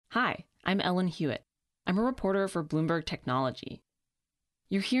Hi, I'm Ellen Huet. I'm a reporter for Bloomberg Technology.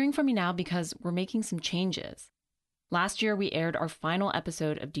 You're hearing from me now because we're making some changes. Last year, we aired our final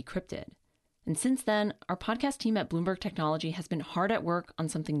episode of Decrypted. And since then, our podcast team at Bloomberg Technology has been hard at work on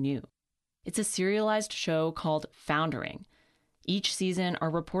something new. It's a serialized show called Foundering. Each season, our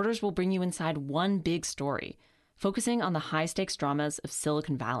reporters will bring you inside one big story, focusing on the high-stakes dramas of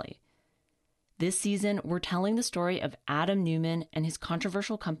Silicon Valley. This season, we're telling the story of Adam Neumann and his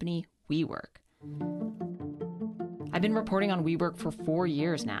controversial company, WeWork. I've been reporting on WeWork for 4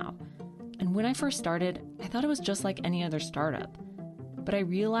 years now. And when I first started, I thought it was just like any other startup. But I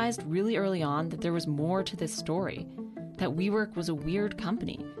realized really early on that there was more to this story, that WeWork was a weird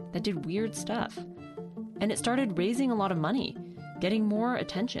company that did weird stuff. And it started raising a lot of money, getting more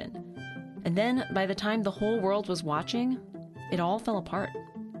attention. And then, by the time the whole world was watching, it all fell apart.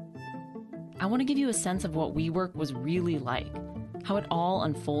 I want to give you a sense of what WeWork was really like, how it all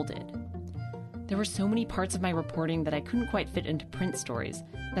unfolded. There were so many parts of my reporting that I couldn't quite fit into print stories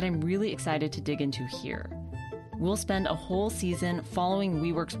that I'm really excited to dig into here. We'll spend a whole season following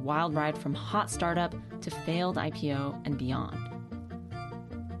WeWork's wild ride from hot startup to failed IPO and beyond.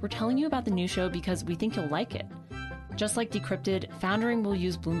 We're telling you about the new show because we think you'll like it. Just like Decrypted, Foundering will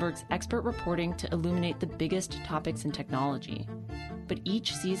use Bloomberg's expert reporting to illuminate the biggest topics in technology. But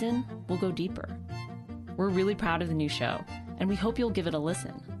each season will go deeper. We're really proud of the new show, and we hope you'll give it a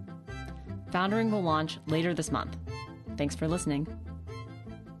listen. Foundering will launch later this month. Thanks for listening.